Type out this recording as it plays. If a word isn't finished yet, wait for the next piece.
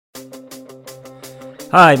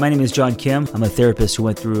Hi, my name is John Kim. I'm a therapist who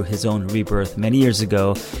went through his own rebirth many years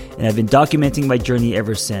ago, and I've been documenting my journey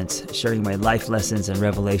ever since, sharing my life lessons and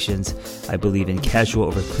revelations. I believe in casual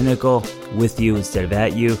over clinical, with you instead of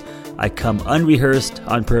at you. I come unrehearsed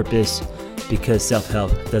on purpose because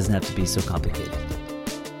self-help doesn't have to be so complicated.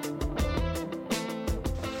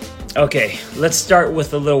 Okay, let's start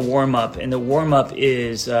with a little warm-up, and the warm-up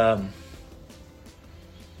is,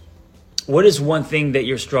 what is one thing that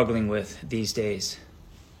you're struggling with these days?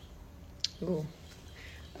 Ooh.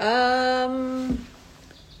 One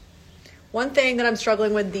thing that I'm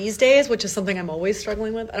struggling with these days, which is something I'm always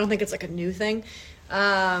struggling with. I don't think it's like a new thing.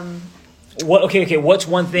 Okay. What's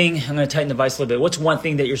one thing? I'm going to tighten the vice a little bit. What's one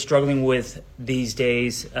thing that you're struggling with these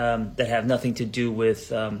days that have nothing to do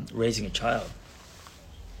with raising a child?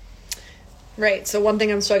 Right. So one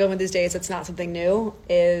thing I'm struggling with these days, it's not something new,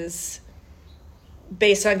 is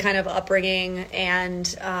based on kind of upbringing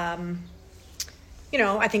and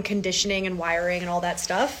I think conditioning and wiring and all that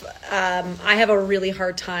stuff. I have a really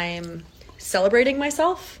hard time celebrating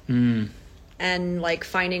myself and like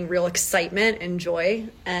finding real excitement and joy.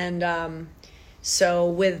 And so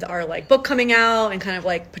with our like book coming out and kind of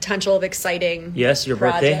like potential of exciting your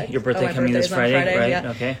project. birthday coming this Friday, right?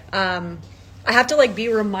 Yeah. Okay. I have to like be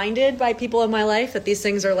reminded by people in my life that these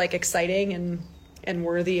things are like exciting and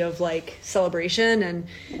worthy of like celebration. And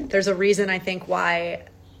there's a reason I think why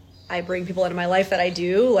I bring people into my life that I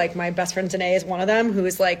do. Like my best friend Danae is one of them, who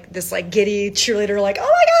is like this like giddy cheerleader, like, oh my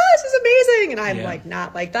gosh, this is amazing. And I'm like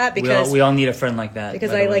not like that because we all need a friend like that.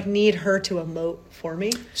 Because I like need her to emote for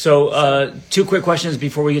me. So two quick questions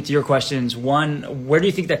before we get to your questions. One, where do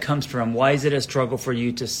you think that comes from? Why is it a struggle for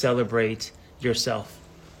you to celebrate yourself?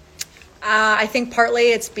 I think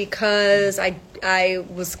partly it's because I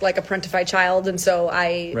was like a parentified child, and so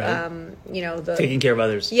taking care of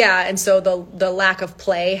others. Yeah, and so the lack of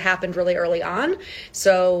play happened really early on.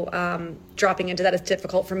 So dropping into that is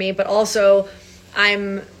difficult for me. But also,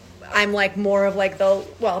 I'm like more of like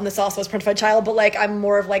and this also is parentified child, but like I'm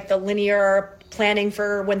more of like the linear planning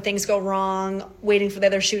for when things go wrong, waiting for the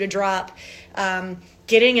other shoe to drop,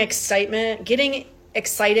 getting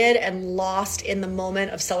excited and lost in the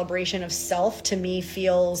moment of celebration of self, to me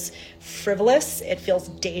feels frivolous. It feels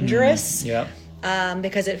dangerous.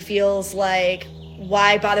 Because it feels like,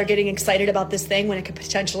 why bother getting excited about this thing when it could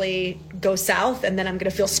potentially go south, and then I'm going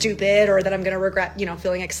to feel stupid, or that I'm going to regret,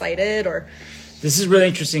 feeling excited. Or this is really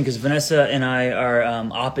interesting because Vanessa and I are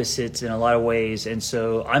opposites in a lot of ways, and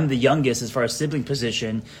so I'm the youngest as far as sibling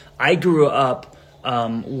position. I grew up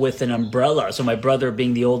with an umbrella. So my brother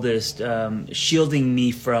being the oldest, shielding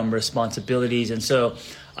me from responsibilities. And so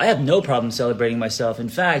I have no problem celebrating myself. In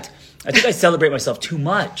fact, I think I celebrate myself too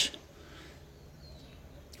much.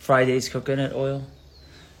 Friday's coconut oil.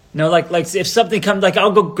 No, like if something comes, like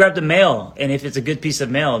I'll go grab the mail. And if it's a good piece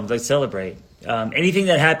of mail, let's celebrate. Anything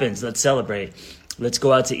that happens, let's celebrate. Let's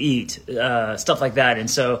go out to eat, stuff like that. And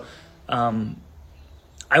so,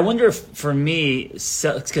 I wonder if for me,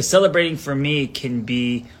 because celebrating for me can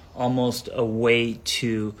be almost a way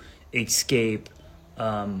to escape.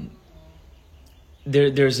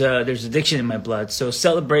 There's addiction in my blood, so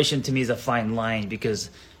celebration to me is a fine line because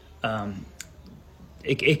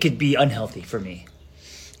it could be unhealthy for me.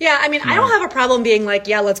 Yeah, I mean, I don't have a problem being like,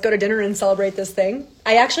 yeah, let's go to dinner and celebrate this thing.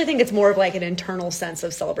 I actually think it's more of like an internal sense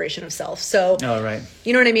of celebration of self. So, right.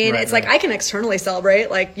 You know what I mean? Right, it's like I can externally celebrate.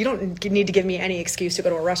 Like, you don't need to give me any excuse to go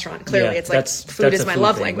to a restaurant. Clearly, it's like food is my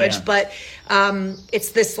love language. Yeah. But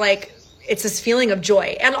it's this like, it's this feeling of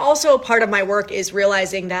joy. And also part of my work is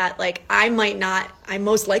realizing that like I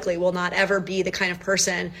most likely will not ever be the kind of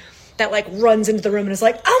person that like runs into the room and is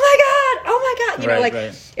like, oh my God.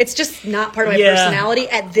 It's just not part of my personality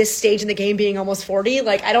at this stage in the game, being almost 40.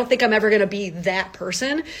 Like, I don't think I'm ever going to be that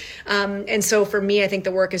person. And so for me, I think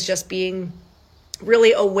the work is just being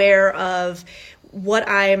really aware of what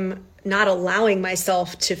I'm not allowing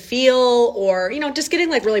myself to feel, or, just getting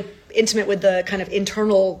like really intimate with the kind of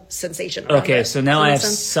internal sensation. Okay, so now I have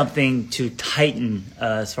something to tighten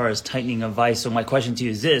as far as tightening a vice. So my question to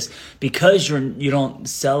you is this: because you don't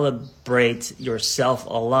celebrate yourself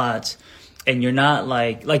a lot, and you're not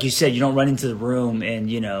like you said, you don't run into the room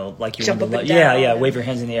and like you jump want up and down. wave your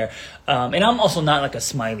hands in the air. And I'm also not like a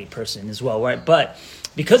smiley person as well, right? But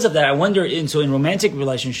because of that, I wonder. In romantic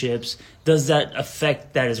relationships, does that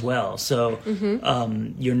affect that as well? So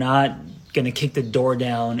you're not going to kick the door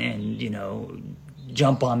down and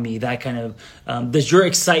jump on me, that kind of does your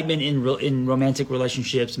excitement in romantic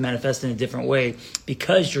relationships manifest in a different way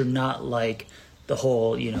because you're not like the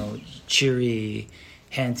whole cheery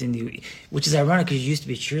hands in the, which is ironic because you used to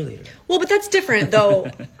be a cheerleader. Well, but that's different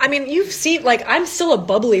though. I mean, you've seen, like, I'm still a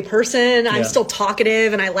bubbly person. I'm still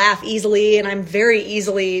talkative and I laugh easily and I'm very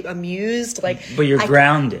easily amused. Like, but you're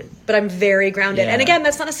grounded. But I'm very grounded. Yeah. And again,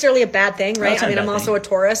 that's not necessarily a bad thing, right? No, I mean, I'm also a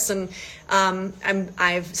Taurus, and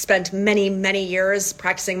I've spent many, many years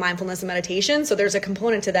practicing mindfulness and meditation. So there's a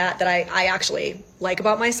component to that I actually like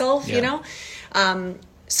about myself, you know?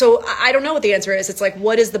 So I don't know what the answer is. It's like,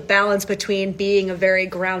 what is the balance between being a very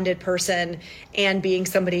grounded person and being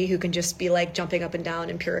somebody who can just be like jumping up and down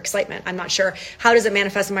in pure excitement? I'm not sure. How does it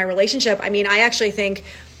manifest in my relationship? I mean, I actually think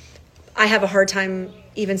I have a hard time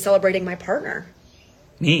even celebrating my partner.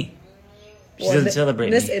 Me? She doesn't celebrate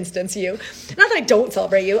in this instance, you. Not that I don't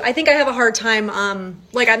celebrate you. I think I have a hard time,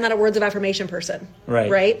 like, I'm not a words of affirmation person.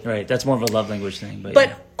 Right. That's more of a love language thing.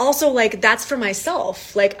 But also, like, that's for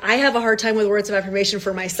myself. Like, I have a hard time with words of affirmation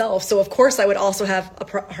for myself. So, of course, I would also have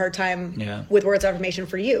a hard time with words of affirmation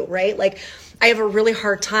for you, right? Like, I have a really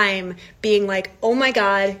hard time being like, oh my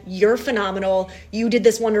God, you're phenomenal. You did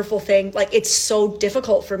this wonderful thing. Like, it's so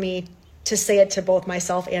difficult for me to say it to both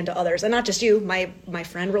myself and to others, and not just you, my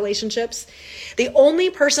friend relationships. The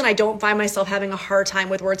only person I don't find myself having a hard time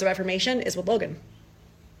with words of affirmation is with Logan.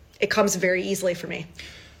 It comes very easily for me.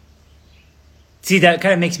 See, that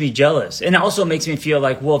kind of makes me jealous, and it also makes me feel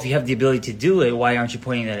like, well, if you have the ability to do it, why aren't you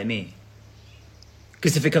pointing that at me?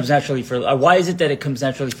 Because if it comes naturally for, why is it that it comes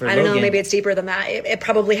naturally for Logan? I don't know, maybe it's deeper than that. It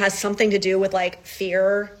probably has something to do with like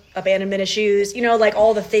fear, abandonment issues, you know, like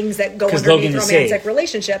all the things that go underneath romantic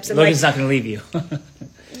relationships. And Logan's not going to leave you.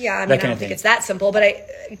 Yeah, I mean, I don't think it's that simple, but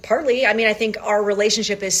I think our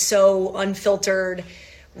relationship is so unfiltered,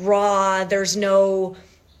 raw. There's no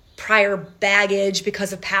prior baggage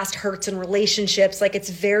because of past hurts and relationships. Like, it's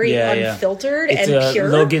very unfiltered and pure.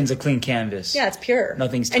 Logan's a clean canvas. Yeah, it's pure.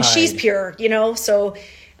 Nothing's tied. And she's pure, you know, so,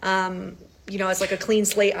 it's like a clean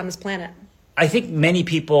slate on this planet. I think many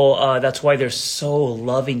people, that's why they're so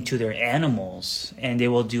loving to their animals, and they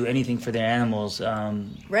will do anything for their animals.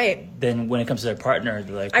 Right. Then when it comes to their partner,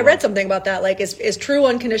 they're like, I read something about that. Like, is true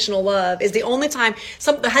unconditional love is the only time.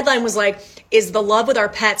 The headline was like, is the love with our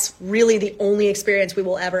pets really the only experience we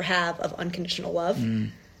will ever have of unconditional love?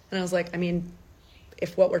 And I was like, I mean,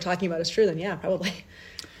 if what we're talking about is true, then yeah, probably.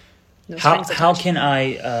 No, how can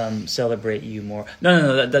I celebrate you more?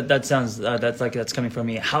 No. That sounds that's coming from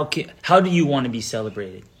me. How do you want to be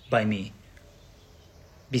celebrated by me?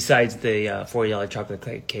 Besides the $40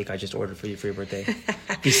 chocolate cake I just ordered for you for your birthday.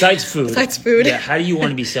 Besides food. Yeah. How do you want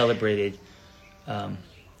to be celebrated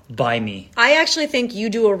by me? I actually think you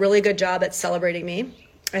do a really good job at celebrating me.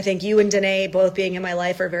 I think you and Danae both being in my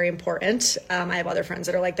life are very important. I have other friends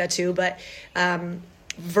that are like that too, but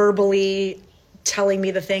verbally telling me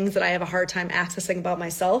the things that I have a hard time accessing about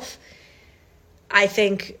myself. I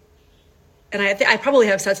think, and I probably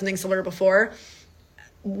have said something similar before,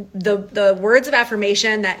 the words of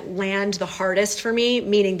affirmation that land the hardest for me,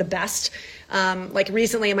 meaning the best, like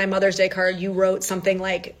recently in my Mother's Day card, you wrote something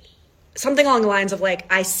along the lines of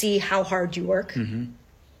like, I see how hard you work. Mm-hmm.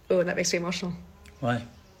 Oh, and that makes me emotional. Why?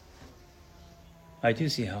 I do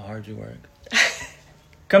see how hard you work.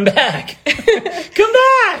 Come back. Come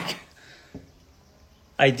back.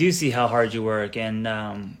 I do see how hard you work,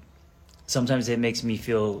 and sometimes it makes me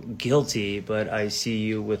feel guilty, but I see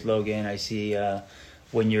you with Logan. I see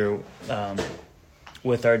when you're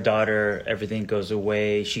with our daughter, everything goes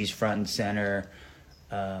away. She's front and center.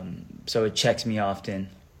 So it checks me often.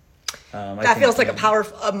 That feels like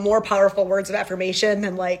a more powerful words of affirmation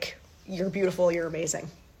than like, you're beautiful, you're amazing.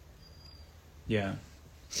 Yeah.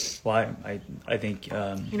 Well, I think... you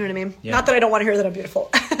know what I mean? Yeah. Not that I don't want to hear that I'm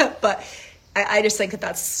beautiful, but... I just think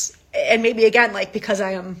that's, and maybe again, like, because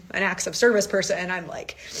I am an acts of service person and I'm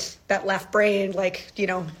like that left brain, like, you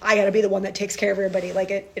know, I got to be the one that takes care of everybody.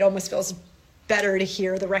 Like it almost feels better to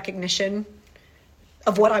hear the recognition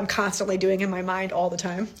of what I'm constantly doing in my mind all the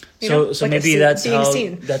time. So like maybe that's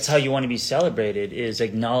how you want to be celebrated, is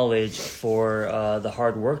acknowledged for the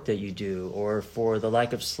hard work that you do, or for the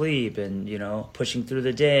lack of sleep and, you know, pushing through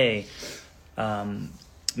the day.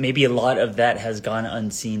 Maybe a lot of that has gone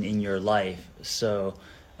unseen in your life. So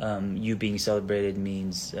you being celebrated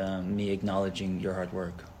means me acknowledging your hard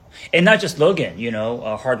work. And not just Logan, you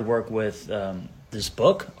know, hard work with this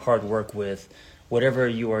book, hard work with whatever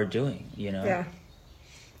you are doing, you know. Yeah.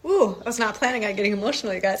 Ooh, I was not planning on getting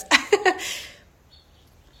emotional, you guys.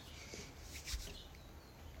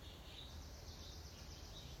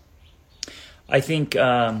 I think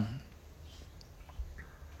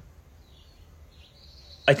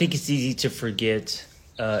it's easy to forget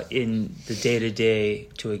in the day-to-day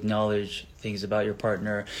to acknowledge things about your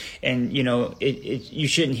partner. And, you know, you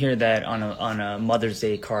shouldn't hear that on a Mother's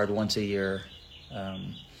Day card once a year.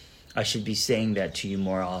 I should be saying that to you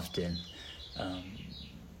more often.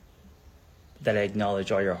 That I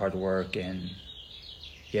acknowledge all your hard work and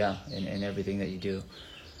everything that you do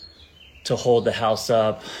to hold the house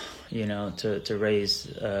up, you know, to raise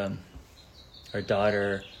our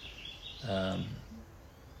daughter,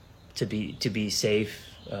 to be safe,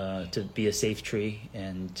 to be a safe tree,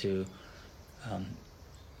 and to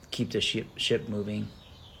keep the ship moving.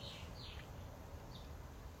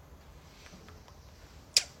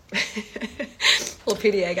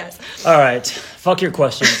 Little PDA, guys. All right, fuck your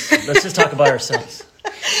questions. Let's just talk about ourselves.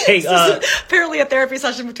 Hey, apparently a therapy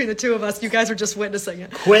session between the two of us. You guys are just witnessing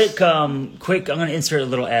it. Quick. I'm going to insert a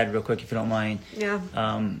little ad real quick, if you don't mind. Yeah.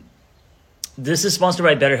 This is sponsored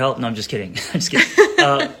by BetterHelp. No, I'm just kidding.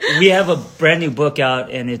 We have a brand new book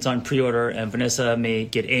out, and it's on pre-order. And Vanessa may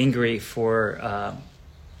get angry for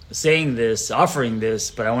saying this, offering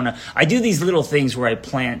this, but I do these little things where I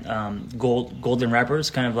plant golden wrappers,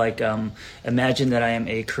 kind of like imagine that I am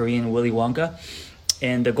a Korean Willy Wonka.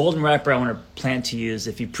 And the golden wrapper I want to plant to you is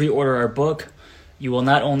if you pre-order our book, you will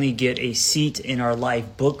not only get a seat in our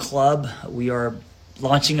live book club. We are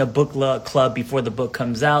launching a book club before the book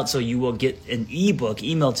comes out, so you will get an ebook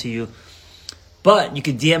emailed to you. But you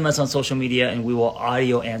can DM us on social media, and we will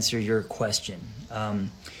audio answer your question.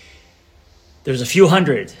 There's a few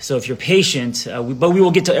hundred, so if you're patient, but we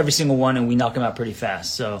will get to every single one, and we knock them out pretty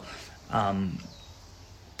fast. So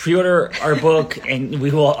pre-order our book, and we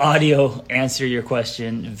will audio answer your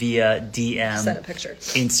question via DM, send a picture,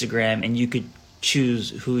 Instagram, and you could choose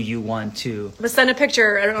who you want to. But send a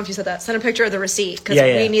picture. I don't know if you said that. Send a picture of the receipt, because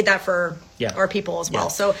we need that for our people as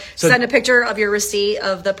well. So send a picture of your receipt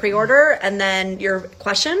of the pre-order and then your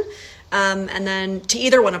question. And then to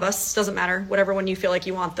either one of us, doesn't matter, whatever one you feel like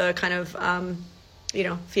you want the kind of,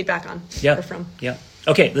 feedback on or from. Yeah.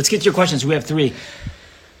 Okay, let's get to your questions. We have 3.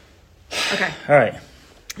 Okay. All right.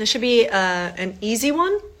 This should be an easy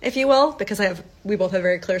one, if you will, because we both have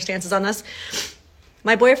very clear stances on this.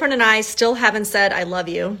 My boyfriend and I still haven't said I love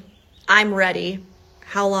you. I'm ready.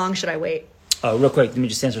 How long should I wait? Real quick, let me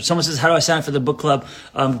just answer. Someone says, how do I sign up for the book club?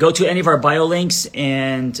 Go to any of our bio links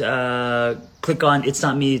and click on It's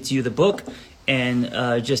Not Me, It's You, the book. And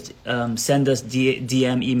just send us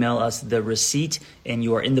DM, email us the receipt, and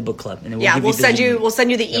you are in the book club. And then we'll send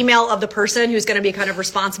you the email of the person who's going to be kind of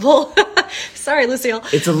responsible. Sorry, Lucille.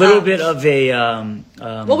 It's a little bit of a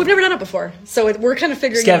well, we've never done it before, so we're kind of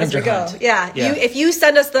figuring it out as we go. Yeah. If you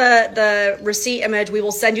send us the receipt image, we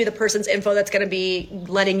will send you the person's info that's going to be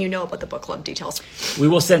letting you know about the book club details. We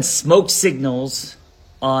will send smoke signals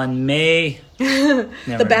on May.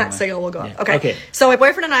 The bat signal will go up. Okay. So my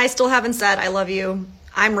boyfriend and I still haven't said I love you.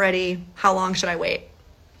 I'm ready. How long should I wait?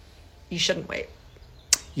 You shouldn't wait.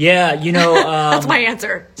 Yeah, that's my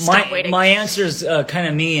answer. Stop waiting. My answer is kind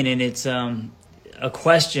of mean, and it's a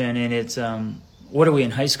question, and it's what are we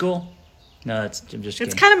in high school? No, I'm just kidding.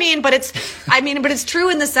 It's kind of mean, but it's true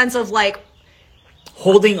in the sense of like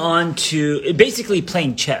holding on to basically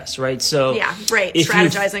playing chess, right? So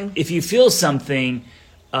strategizing. If you feel something,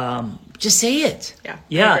 just say it.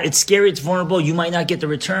 Yeah. It's scary. It's vulnerable. You might not get the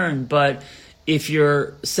return, but if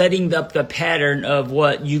you're setting up the pattern of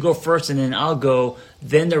what you go first and then I'll go,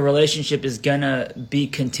 then the relationship is gonna be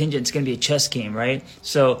contingent. It's gonna be a chess game, right?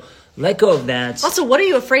 So let go of that. Also, what are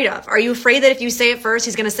you afraid of? Are you afraid that if you say it first,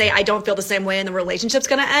 he's gonna say, I don't feel the same way, and the relationship's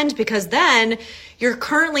gonna end? Because then you're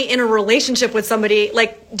currently in a relationship with somebody.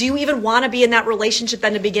 Like, do you even want to be in that relationship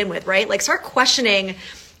then to begin with, right? Like, start questioning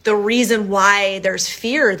the reason why there's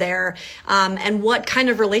fear there, and what kind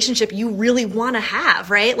of relationship you really want to have,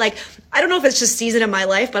 right? Like, I don't know if it's just season in my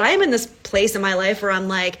life, but I am in this place in my life where I'm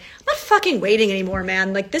like, I'm not fucking waiting anymore,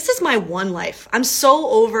 man. Like, this is my one life. I'm so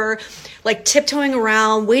over like tiptoeing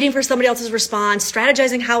around, waiting for somebody else's response,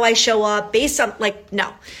 strategizing how I show up based on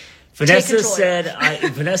no.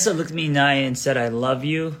 Vanessa looked me in the eye and said, I love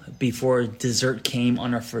you before dessert came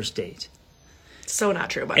on our first date. So not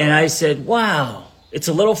true, by the way. And I said, wow. It's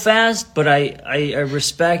a little fast, but I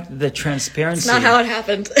respect the transparency. It's not how it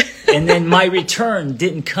happened. And then my return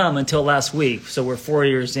didn't come until last week, so we're 4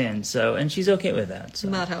 years in. And she's okay with that. So.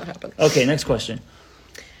 Not how it happened. Okay, next question.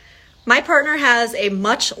 My partner has a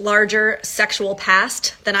much larger sexual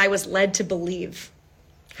past than I was led to believe.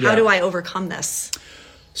 How do I overcome this?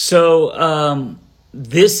 So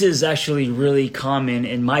this is actually really common,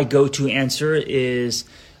 and my go-to answer is...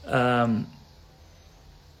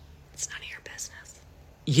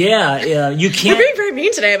 Yeah, you can't. You're being very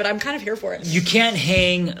mean today, but I'm kind of here for it. You can't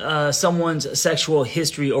hang someone's sexual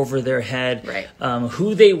history over their head. Right.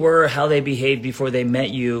 Who they were, how they behaved before they met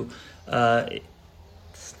you.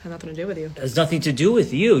 Has nothing to do with you. Has nothing to do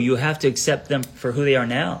with you. You have to accept them for who they are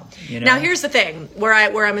now. You know? Now, here's the thing where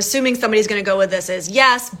I'm assuming somebody's going to go with this is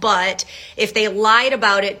yes, but if they lied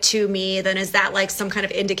about it to me, then is that like some kind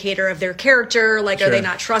of indicator of their character? Like, Sure. Are they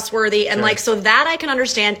not trustworthy? And like, so that I can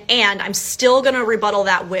understand. And I'm still going to rebuttal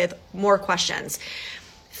that with more questions.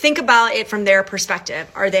 Think about it from their perspective.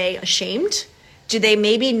 Are they ashamed? Do they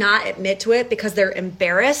maybe not admit to it because they're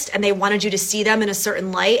embarrassed and they wanted you to see them in a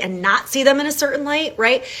certain light and not see them in a certain light,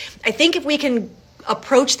 right? I think if we can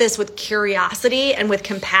approach this with curiosity and with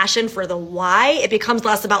compassion for the why, it becomes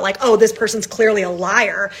less about like, oh, this person's clearly a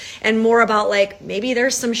liar, and more about like, maybe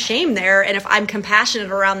there's some shame there. And if I'm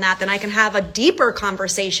compassionate around that, then I can have a deeper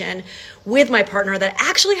conversation with my partner that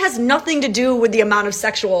actually has nothing to do with the amount of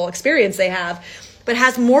sexual experience they have, but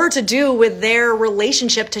has more to do with their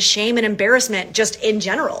relationship to shame and embarrassment just in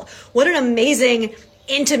general. What an amazing,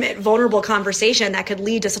 intimate, vulnerable conversation that could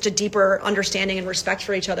lead to such a deeper understanding and respect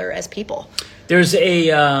for each other as people. There's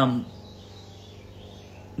a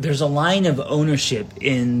line of ownership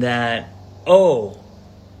in that,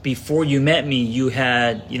 before you met me, you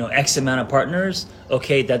had, X amount of partners.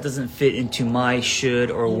 Okay, that doesn't fit into my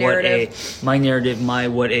should or narrative.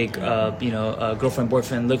 what a girlfriend,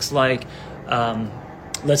 boyfriend looks like.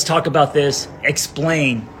 Let's talk about this.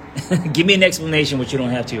 Explain. Give me an explanation, which you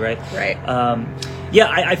don't have to, right? Right.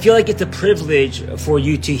 I feel like it's a privilege for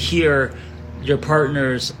you to hear your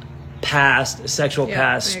partner's sexual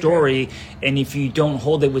past story, and if you don't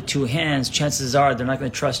hold it with two hands, chances are they're not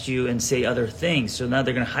going to trust you and say other things. So now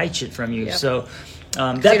they're going to hide shit from you. Yep. So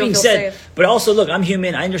that being said, but also look, I'm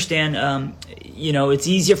human. I understand. It's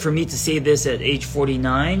easier for me to say this at age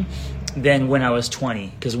 49 than when I was 20,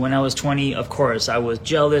 because when I was 20, of course, I was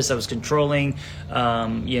jealous, I was controlling.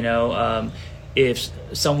 If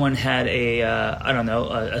someone had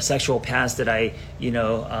a sexual past that I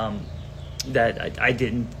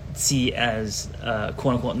didn't see as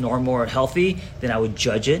quote unquote normal or healthy, then I would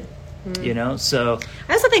judge it. So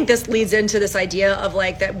I also think this leads into this idea of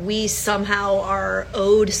like that we somehow are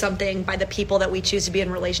owed something by the people that we choose to be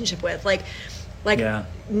in relationship with.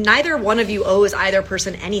 Neither one of you owes either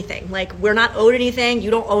person anything. Like, we're not owed anything. You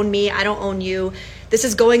don't own me. I don't own you. This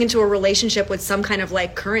is going into a relationship with some kind of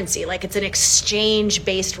like currency. Like, it's an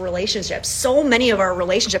exchange-based relationship. So many of our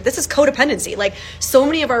relationships, this is codependency. Like, so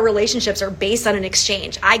many of our relationships are based on an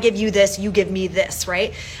exchange. I give you this, you give me this,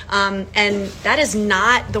 right? And that is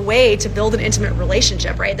not the way to build an intimate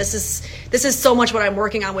relationship, right? This is so much what I'm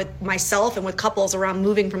working on with myself and with couples around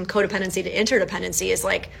moving from codependency to interdependency is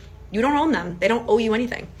like, you don't own them. They don't owe you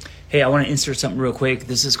anything. Hey, I want to insert something real quick.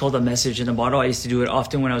 This is called a message in a bottle. I used to do it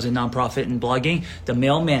often when I was a nonprofit and blogging. The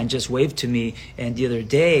mailman just waved to me, and the other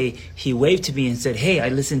day he waved to me and said, "Hey, I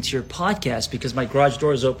listened to your podcast because my garage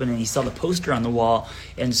door is open," and he saw the poster on the wall.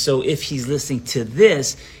 And so if he's listening to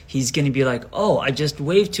this, he's going to be like, "Oh, I just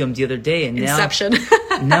waved to him the other day, and Inception.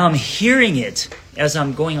 now I'm hearing it as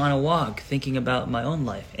I'm going on a walk, thinking about my own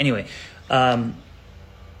life." Anyway,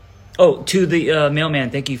 to the mailman,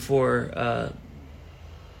 thank you for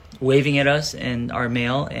waving at us and our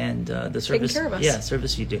mail and the service. Taking care of us. Yeah,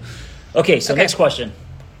 service you do. Okay, so next question.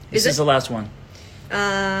 This is the last one.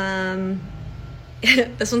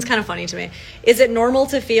 This one's kind of funny to me. Is it normal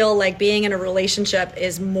to feel like being in a relationship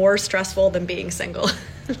is more stressful than being single?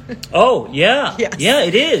 Oh, yeah. Yes. Yeah,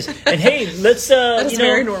 it is. And hey, let's, That's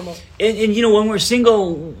very normal. And when we're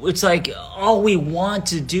single, it's like all we want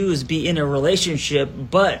to do is be in a relationship,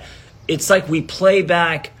 but it's like we play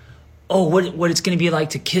back, what it's going to be like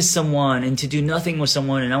to kiss someone and to do nothing with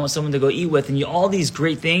someone, and I want someone to go eat with, and all these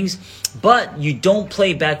great things, but you don't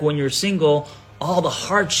play back when you're single all the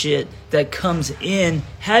hard shit that comes in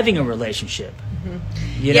having a relationship. Mm-hmm.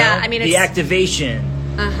 The activation.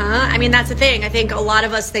 I mean, that's the thing. I think a lot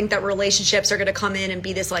of us think that relationships are going to come in and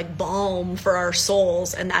be this like balm for our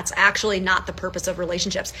souls, and that's actually not the purpose of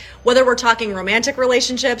relationships. Whether we're talking romantic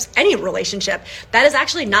relationships, any relationship, that is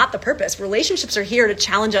actually not the purpose. Relationships are here to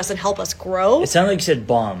challenge us and help us grow. It sounded like you said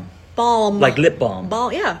balm. Balm. Like lip balm.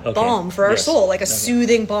 Balm, yeah. Okay. Balm for our soul, like a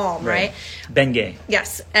soothing balm, right? Bengay.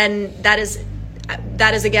 Yes, and that is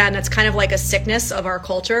again, that's kind of like a sickness of our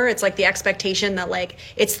culture. It's like the expectation that like,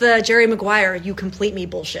 it's the Jerry Maguire, you complete me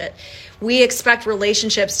bullshit. We expect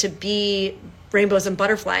relationships to be rainbows and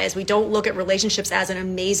butterflies. We don't look at relationships as an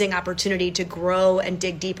amazing opportunity to grow and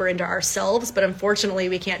dig deeper into ourselves. But unfortunately,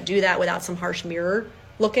 we can't do that without some harsh mirror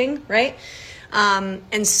looking, right?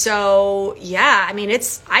 And so, yeah, I mean,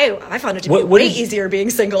 I found it to be way easier being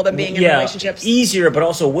single than being in relationships. Easier, but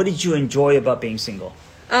also, what did you enjoy about being single?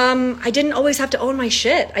 I didn't always have to own my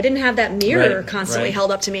shit. I didn't have that mirror constantly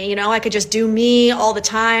held up to me. You know, I could just do me all the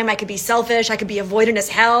time. I could be selfish. I could be avoidant as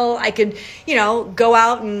hell. I could, you know, go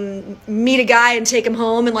out and meet a guy and take him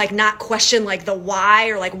home and like not question like the why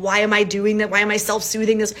or like, why am I doing that? Why am I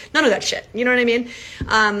self-soothing this? None of that shit. You know what I mean?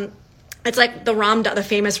 It's like the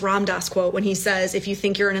famous Ram Dass quote when he says, if you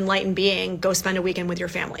think you're an enlightened being, go spend a weekend with your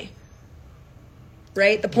family.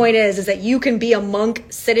 Right? The point is that you can be a monk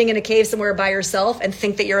sitting in a cave somewhere by yourself and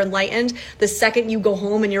think that you're enlightened. The second you go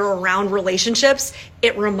home and you're around relationships,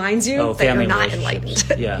 it reminds you that you're not enlightened.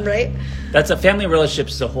 Yeah. Right? That's a family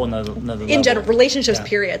relationships is a whole nother level. In general, relationships,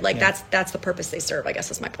 period. Like that's the purpose they serve, I guess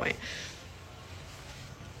is my point.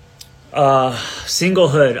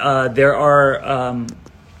 Singlehood. There are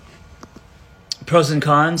pros and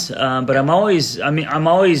cons, but I'm always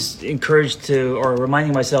encouraged to, or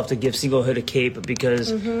reminding myself to give singlehood a cape,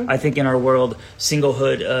 because I think in our world,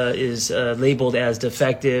 singlehood is labeled as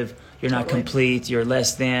defective. You're not complete. You're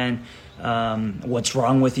less than. What's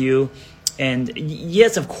wrong with you? And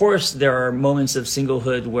yes, of course, there are moments of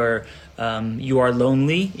singlehood where you are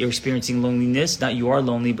lonely. You're experiencing loneliness. Not you are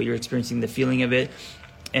lonely, but you're experiencing the feeling of it.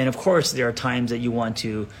 And of course, there are times that you want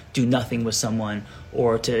to do nothing with someone,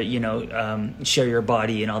 or to, you know, share your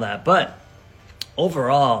body and all that. But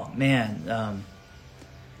overall, man,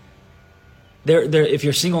 if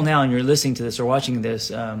you're single now and you're listening to this or watching this,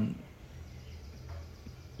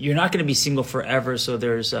 you're not going to be single forever. So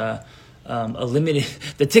there's a limited.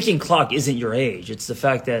 The ticking clock isn't your age; it's the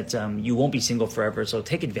fact that you won't be single forever. So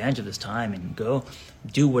take advantage of this time and go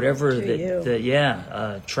do whatever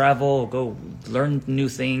travel, go learn new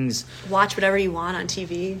things, watch whatever you want on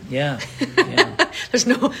TV. Yeah. There's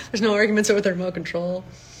no arguments over the remote control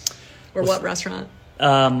or what restaurant.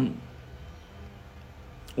 Let's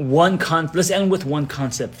end with one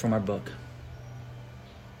concept from our book,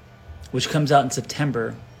 which comes out in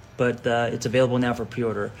September, but it's available now for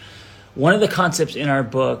pre-order. One of the concepts in our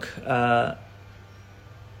book, you want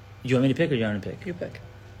me to pick or do you want to pick? You pick.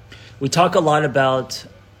 We talk a lot about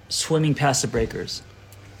swimming past the breakers.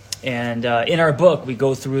 And in our book, we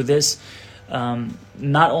go through this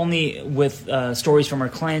not only with stories from our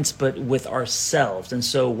clients, but with ourselves. And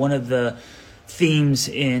so one of the themes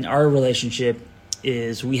in our relationship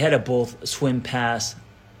is we had to both swim past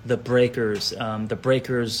the breakers. The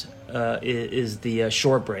breakers is the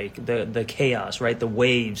shore break, the chaos, right? The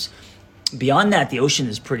waves. Beyond that, the ocean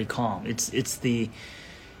is pretty calm. It's the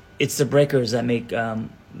breakers that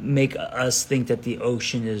make us think that the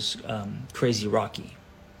ocean is crazy rocky.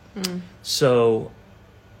 So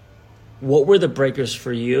what were the breakers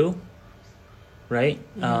for you, right?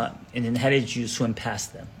 And then how did you swim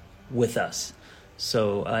past them with us?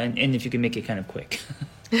 So and if you can make it kind of quick.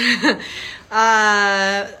 The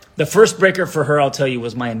first breaker for her, I'll tell you,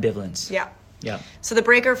 was my ambivalence. Yeah. So the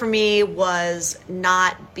breaker for me was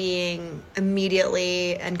not being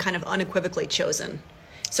immediately and kind of unequivocally chosen.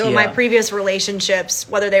 So in my previous relationships,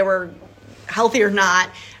 whether they were healthy or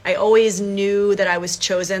not, I always knew that I was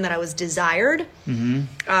chosen, that I was desired,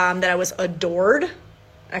 that I was adored. I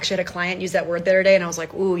actually had a client use that word the other day, and I was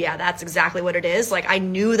like, ooh, yeah, that's exactly what it is. Like, I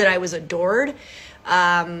knew that I was adored,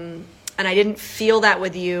 and I didn't feel that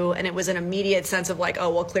with you, and it was an immediate sense of like,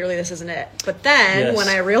 oh, well, clearly this isn't it. But then when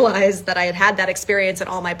I realized that I had had that experience in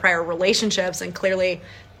all my prior relationships, and clearly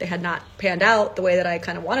they had not panned out the way that I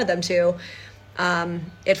kind of wanted them to,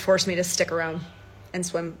 it forced me to stick around and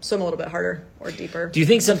swim a little bit harder or deeper. Do you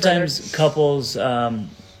think sometimes couples,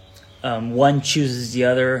 one chooses the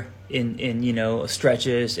other in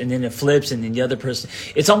stretches, and then it flips, and then the other person,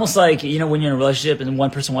 it's almost like, when you're in a relationship and one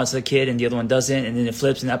person wants a kid and the other one doesn't, and then it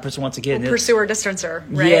flips and that person wants a kid. Pursuer distancer,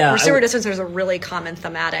 right? Yeah, pursuer distancer is a really common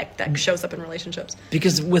thematic that shows up in relationships.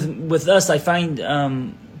 Because with us, I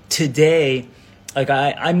find today, like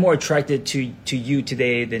I'm more attracted to you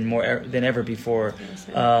today than ever before,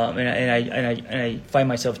 and I find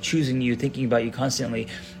myself choosing you, thinking about you constantly.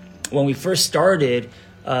 When we first started,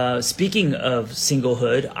 speaking of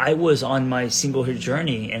singlehood, I was on my singlehood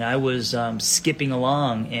journey, and I was skipping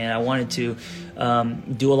along, and I wanted to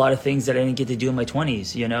do a lot of things that I didn't get to do in my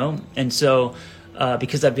 20s, and so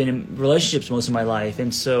because I've been in relationships most of my life,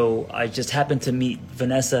 and so I just happened to meet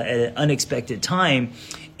Vanessa at an unexpected time.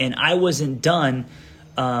 And I wasn't done,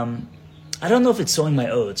 I don't know if it's sowing my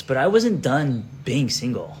oats, but I wasn't done being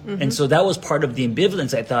single. And so that was part of the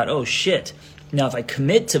ambivalence. I thought, oh, shit. Now, if I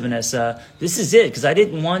commit to Vanessa, this is it. Because I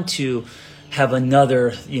didn't want to have another,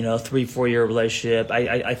 3-4 year relationship.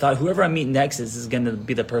 I thought whoever I meet next is going to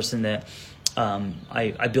be the person that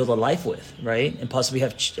I build a life with, right? And possibly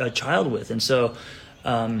have a child with. And so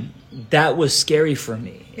that was scary for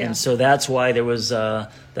me. Yeah. And so that's why there was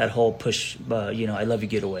that whole push, I love you,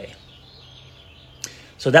 get away.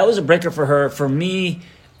 So that was a breaker for her. For me,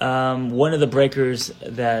 one of the breakers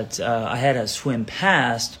that I had to swim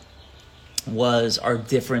past was our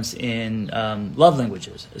difference in love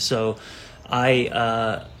languages. So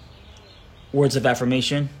words of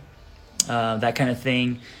affirmation, that kind of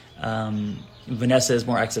thing. Vanessa is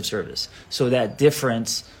more acts of service. So that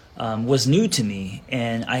difference was new to me,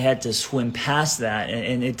 and I had to swim past that.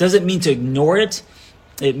 And it doesn't mean to ignore it.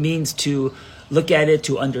 It means to look at it,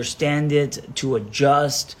 to understand it, to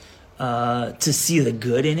adjust, to see the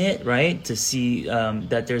good in it, right? To see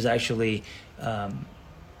that there's actually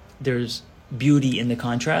there's beauty in the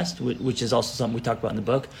contrast, which is also something we talked about in the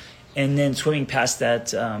book. And then swimming past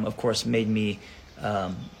that, of course, made me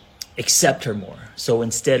accept her more. So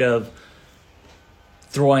instead of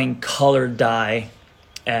throwing colored dye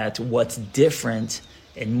at what's different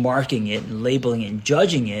and marking it and labeling it and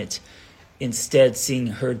judging it, instead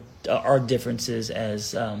seeing our differences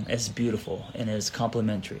as beautiful and as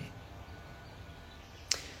complementary.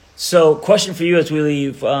 So, question for you as we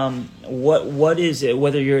leave: what is it?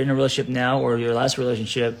 Whether you're in a relationship now or your last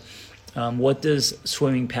relationship, what does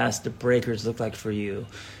swimming past the breakers look like for you?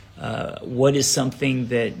 What is something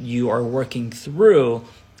that you are working through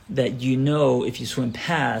that you know if you swim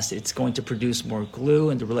past, it's going to produce more glue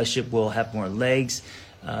and the relationship will have more legs?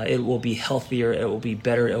 It will be healthier. It will be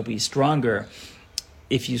better. It will be stronger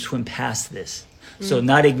if you swim past this. So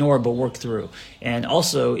not ignore, but work through. And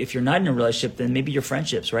also, if you're not in a relationship, then maybe your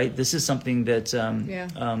friendships, right? This is something that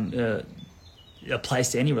applies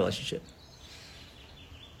to any relationship.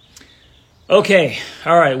 Okay.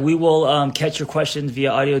 All right. We will catch your questions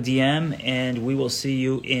via audio DM, and we will see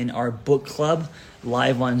you in our book club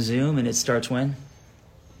live on Zoom. And it starts when?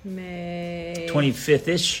 May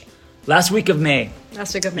 25th-ish. Last week of May.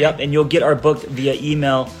 Last week of May. Yep. And you'll get our book via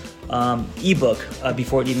email, ebook,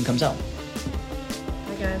 before it even comes out.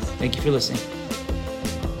 Bye, guys. Thank you for listening.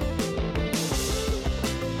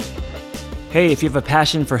 Hey, if you have a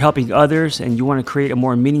passion for helping others and you want to create a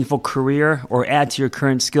more meaningful career or add to your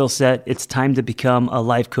current skill set, it's time to become a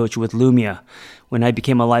life coach with Lumia. When I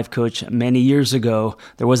became a life coach many years ago,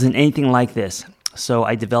 there wasn't anything like this. So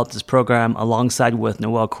I developed this program alongside with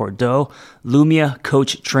Noel Cordeau, Lumia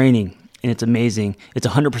Coach Training. And it's amazing. It's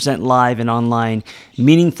 100% live and online,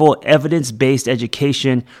 meaningful, evidence-based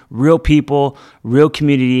education, real people, real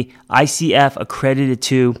community, ICF accredited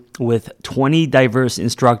too, with 20 diverse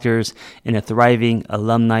instructors and a thriving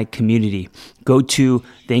alumni community. Go to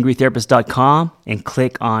theangrytherapist.com and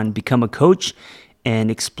click on Become a Coach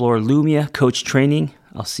and explore Lumia Coach Training.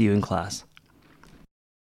 I'll see you in class.